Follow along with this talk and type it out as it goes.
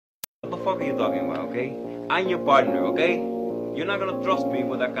fuck are you talking about, okay? I'm your partner, okay? You're not gonna trust me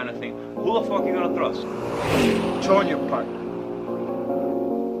with that kind of thing. Who the fuck are you gonna trust? Join your partner.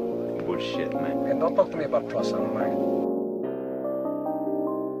 Bullshit, man. And don't talk to me about trust, I'm married.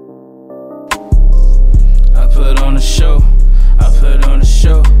 I put on the show, I put on the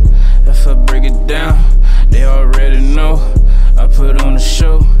show. If I break it down, they already know. I put on the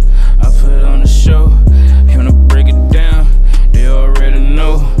show, I put on the show. When I break it down, they already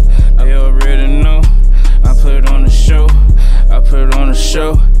know. They already know. I put on the show, I put on the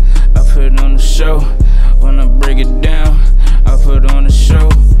show, I put on the show. When I break it down, I put on the show.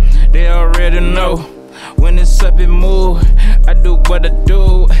 They already know. When it's up and move, I do what I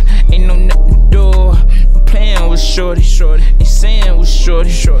do. Ain't no nothing to do. I'm playing with shorty, ain't saying with shorty,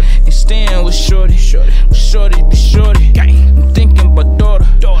 ain't staying with shorty, with shorty be shorty. I'm thinking about daughter,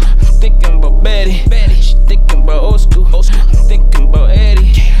 I'm thinking about Betty, she thinking about old school, I'm thinking about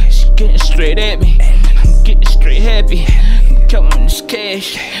Eddie. She getting straight at me, I'm getting straight happy. I'm counting this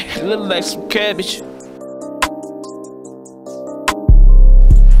cash, it look like some cabbage.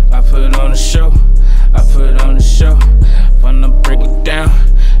 I put on the show, I put on the show. When I break it down,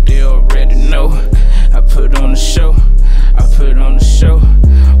 they already know. I put